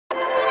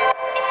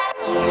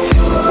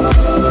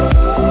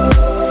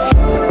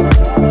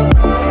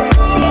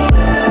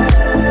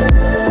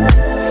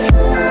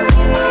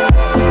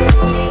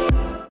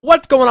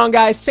going on,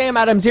 guys? Sam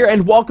Adams here,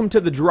 and welcome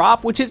to The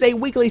Drop, which is a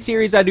weekly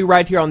series I do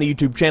right here on the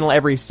YouTube channel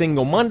every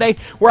single Monday,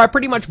 where I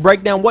pretty much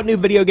break down what new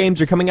video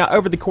games are coming out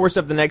over the course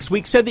of the next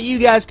week so that you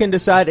guys can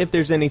decide if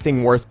there's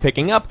anything worth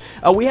picking up.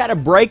 We had a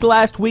break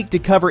last week to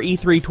cover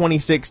E3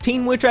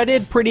 2016, which I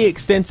did pretty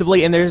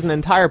extensively, and there's an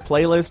entire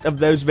playlist of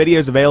those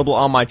videos available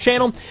on my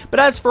channel. But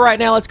as for right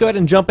now, let's go ahead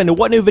and jump into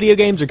what new video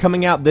games are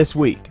coming out this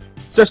week.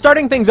 So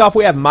starting things off,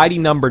 we have Mighty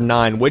Number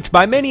 9, which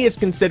by many is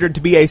considered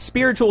to be a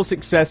spiritual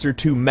successor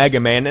to Mega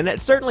Man, and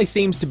it certainly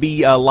seems to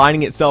be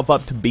lining itself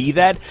up to be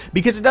that,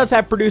 because it does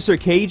have producer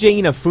Keiji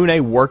Inafune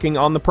working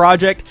on the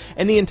project,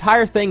 and the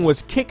entire thing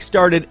was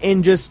kickstarted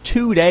in just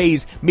 2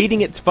 days,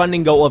 meeting its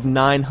funding goal of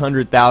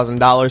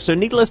 $900,000. So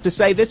needless to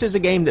say, this is a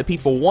game that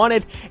people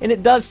wanted, and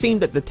it does seem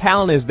that the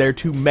talent is there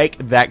to make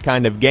that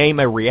kind of game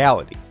a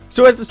reality.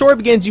 So as the story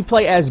begins, you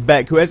play as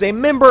Beck, who is a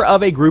member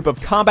of a group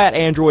of combat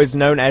androids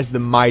known as the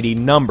Mighty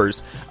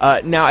Numbers.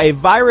 Now, a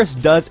virus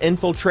does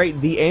infiltrate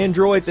the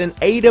androids, and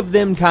 8 of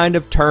them kind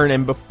of turn,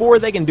 and before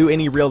they can do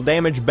any real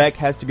damage, Beck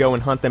has to go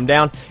and hunt them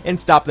down and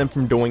stop them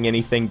from doing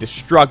anything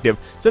destructive.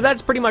 So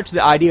that's pretty much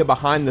the idea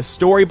behind the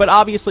story, but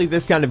obviously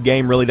this kind of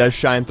game really does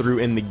shine through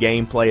in the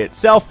gameplay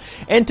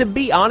itself, and to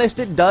be honest,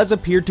 it does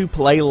appear to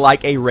play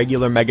like a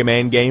regular Mega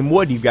Man game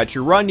would. You've got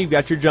your run, you've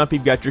got your jump,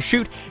 you've got your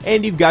shoot,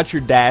 and you've got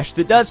your dash.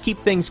 That does keep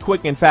things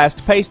quick and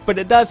fast paced, but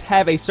it does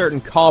have a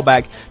certain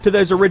callback to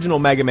those original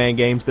Mega Man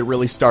games that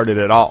really started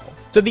it all.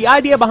 So the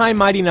idea behind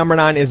Mighty Number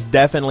 9 is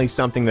definitely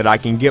something that I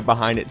can get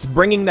behind. It's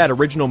bringing that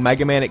original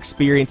Mega Man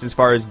experience as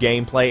far as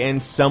gameplay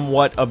and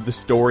somewhat of the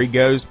story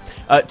goes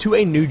to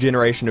a new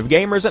generation of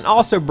gamers, and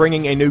also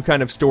bringing a new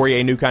kind of story,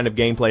 a new kind of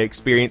gameplay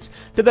experience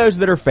to those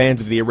that are fans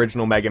of the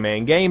original Mega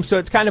Man game, so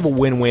it's kind of a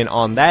win-win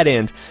on that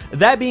end.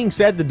 That being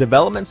said, the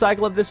development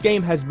cycle of this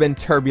game has been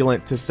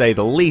turbulent to say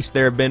the least.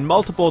 There have been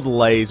multiple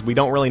delays. We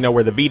don't really know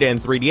where the Vita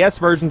and 3DS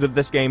versions of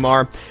this game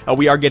are.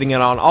 We are getting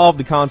it on all of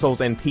the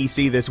consoles and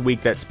PC this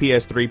week. That's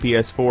PS3,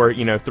 PS4,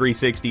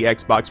 360,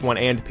 Xbox One,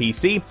 and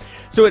PC.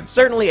 So it's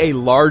certainly a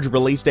large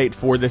release date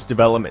for this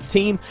development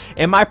team,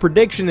 and my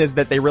prediction is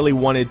that they really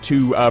wanted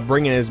to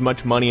bring in as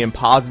much money and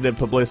positive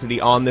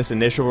publicity on this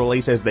initial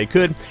release as they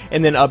could,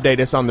 and then update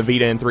us on the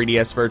Vita and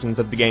 3DS versions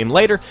of the game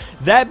later.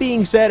 That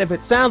being said, if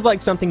it sounds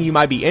like something you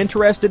might be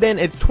interested in,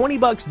 it's $20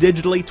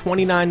 digitally,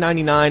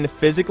 $29.99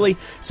 physically.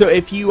 So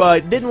if you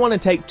didn't want to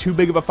take too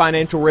big of a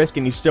financial risk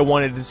and you still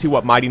wanted to see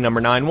what Mighty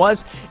Number 9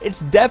 was, it's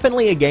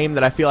definitely a game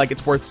that I feel like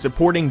it's worth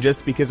supporting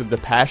just because of the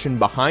passion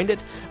behind it.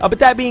 But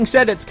that being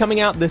said, it's coming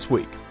out this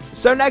week.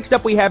 So next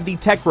up we have the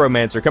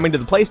Techromancer, coming to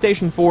the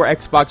PlayStation 4,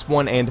 Xbox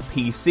One, and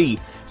PC.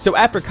 So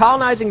after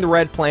colonizing the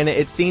Red Planet,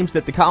 it seems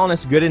that the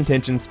colonists' good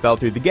intentions fell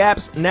through the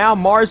gaps. Now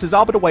Mars is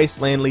all but a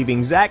wasteland,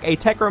 leaving Zack, a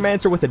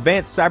Techromancer with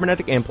advanced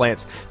cybernetic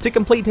implants, to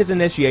complete his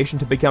initiation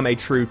to become a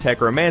true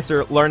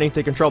Techromancer, learning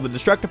to control the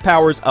destructive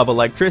powers of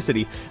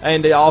electricity.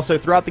 And also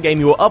throughout the game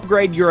you will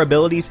upgrade your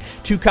abilities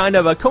to kind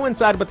of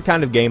coincide with the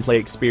kind of gameplay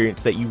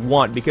experience that you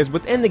want, because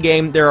within the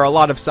game there are a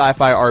lot of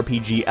sci-fi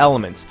RPG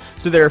elements.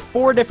 So there are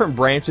 4 different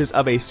branches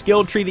of a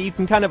skill tree that you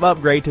can kind of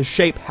upgrade to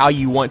shape how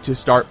you want to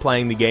start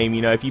playing the game.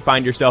 If you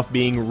find yourself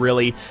being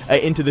really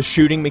into the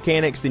shooting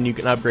mechanics, then you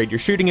can upgrade your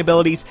shooting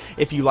abilities.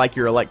 If you like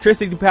your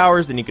electricity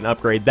powers, then you can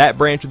upgrade that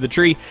branch of the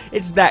tree.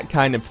 It's that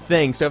kind of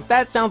thing. So if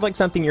that sounds like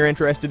something you're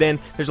interested in,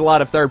 there's a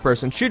lot of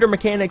third-person shooter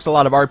mechanics, a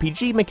lot of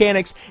RPG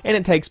mechanics, and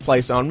it takes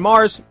place on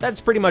Mars.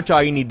 That's pretty much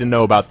all you need to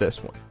know about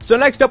this one. So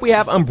next up we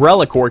have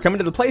Umbrella Corps, coming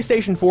to the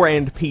PlayStation 4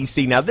 and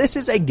PC. Now this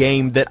is a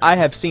game that I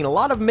have seen a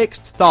lot of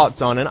mixed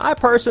thoughts on, and I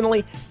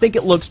personally think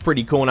it looks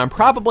pretty cool, and I'm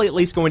probably at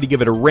least going to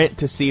give it a rent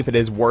to see if it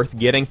is worth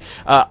getting.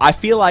 I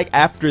feel like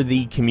after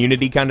the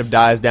community kind of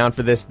dies down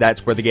for this,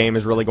 that's where the game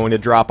is really going to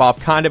drop off,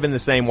 kind of in the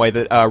same way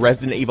that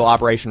Resident Evil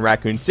Operation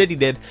Raccoon City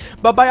did.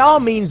 But by all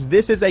means,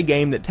 this is a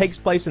game that takes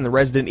place in the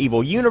Resident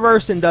Evil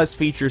universe and does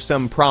feature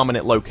some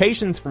prominent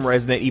locations from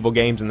Resident Evil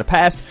games in the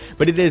past,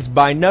 but it is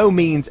by no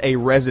means a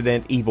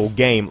Resident Evil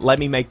game. Let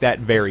me make that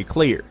very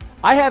clear.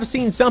 I have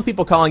seen some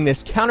people calling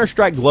this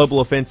Counter-Strike Global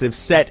Offensive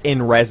set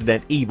in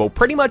Resident Evil.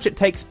 Pretty much it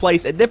takes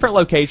place at different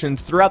locations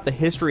throughout the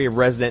history of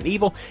Resident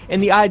Evil,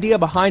 and the idea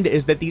behind it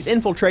is that these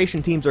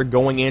infiltration teams are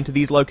going into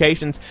these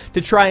locations to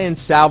try and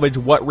salvage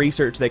what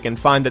research they can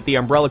find that the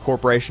Umbrella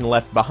Corporation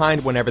left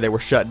behind whenever they were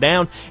shut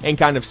down and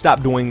kind of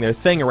stopped doing their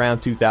thing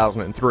around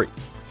 2003.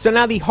 So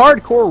now the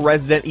hardcore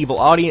Resident Evil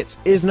audience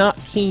is not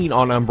keen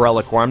on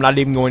Umbrella Corps. I'm not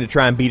even going to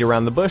try and beat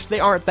around the bush. They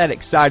aren't that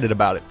excited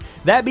about it.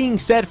 That being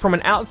said, from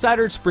an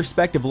outsider's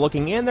perspective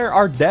looking in, there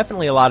are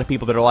definitely a lot of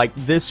people that are like,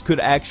 this could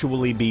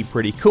actually be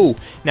pretty cool.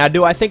 Now,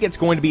 do I think it's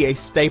going to be a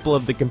staple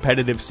of the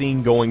competitive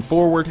scene going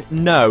forward?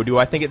 No. Do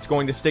I think it's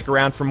going to stick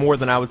around for more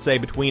than, I would say,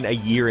 between a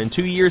year and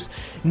 2 years?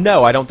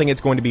 No, I don't think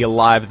it's going to be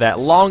alive that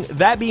long.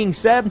 That being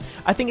said,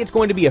 I think it's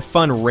going to be a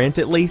fun rent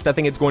at least. I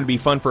think it's going to be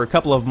fun for a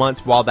couple of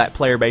months while that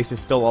player base is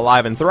still still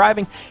alive and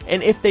thriving,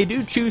 and if they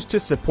do choose to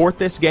support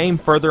this game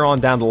further on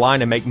down the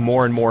line and make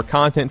more and more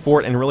content for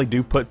it and really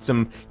do put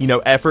some,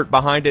 effort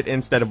behind it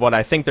instead of what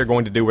I think they're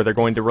going to do where they're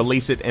going to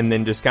release it and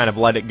then just kind of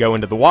let it go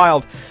into the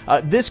wild,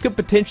 this could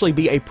potentially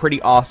be a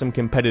pretty awesome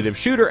competitive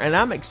shooter, and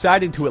I'm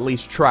excited to at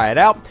least try it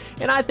out,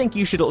 and I think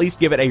you should at least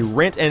give it a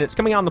rent, and it's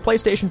coming out on the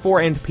PlayStation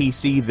 4 and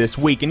PC this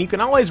week, and you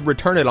can always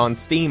return it on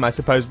Steam, I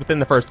suppose, within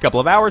the first couple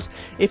of hours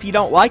if you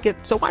don't like it,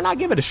 so why not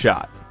give it a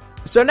shot?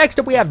 So next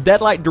up we have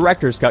Deadlight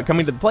Director's Cut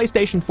coming to the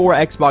PlayStation 4,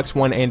 Xbox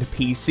One, and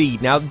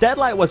PC. Now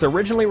Deadlight was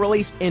originally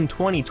released in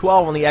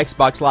 2012 on the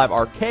Xbox Live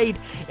Arcade,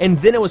 and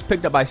then it was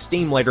picked up by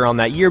Steam later on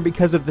that year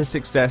because of the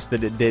success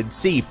that it did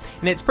see.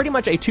 And it's pretty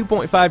much a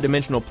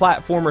 2.5-dimensional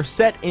platformer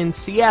set in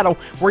Seattle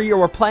where you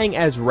are playing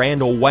as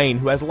Randall Wayne,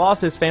 who has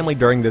lost his family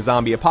during the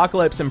zombie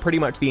apocalypse, and pretty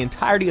much the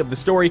entirety of the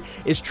story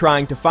is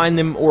trying to find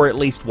them, or at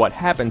least what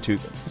happened to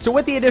them. So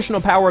with the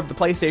additional power of the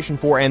PlayStation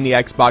 4 and the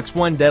Xbox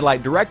One,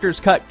 Deadlight Director's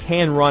Cut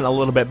can run a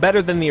little bit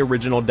better than the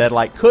original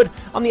Deadlight could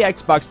on the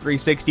Xbox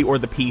 360 or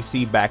the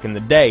PC back in the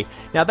day.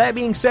 Now that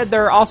being said,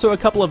 there are also a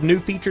couple of new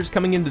features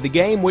coming into the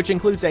game, which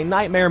includes a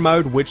nightmare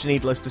mode, which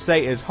needless to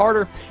say is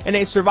harder, and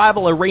a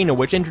survival arena,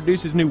 which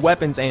introduces new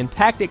weapons and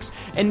tactics,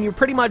 and you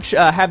pretty much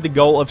have the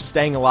goal of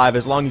staying alive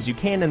as long as you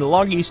can, and the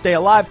longer you stay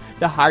alive,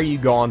 the higher you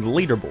go on the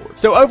leaderboard.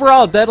 So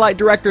overall, Deadlight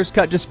Director's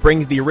Cut just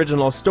brings the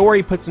original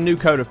story, puts a new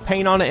coat of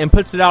paint on it, and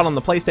puts it out on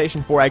the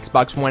PlayStation 4,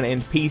 Xbox One,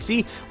 and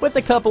PC with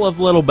a couple of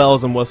little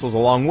bells and whistles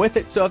along with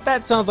it. So if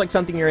that sounds like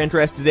something you're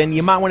interested in,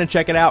 you might want to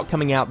check it out,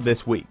 coming out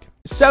this week.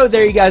 So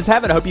there you guys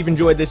have it. I hope you've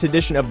enjoyed this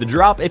edition of The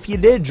Drop. If you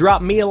did,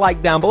 drop me a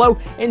like down below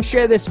and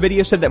share this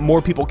video so that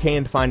more people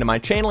can find my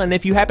channel. And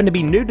if you happen to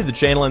be new to the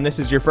channel and this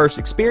is your first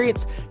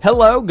experience,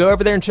 hello, go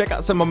over there and check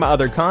out some of my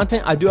other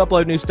content. I do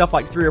upload new stuff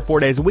like 3 or 4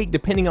 days a week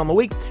depending on the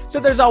week,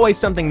 so there's always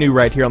something new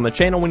right here on the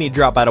channel when you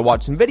drop by to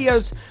watch some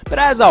videos. But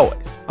as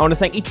always, I want to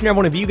thank each and every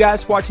one of you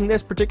guys for watching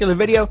this particular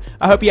video.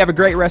 I hope you have a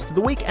great rest of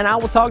the week, and I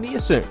will talk to you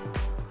soon.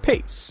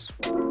 Peace.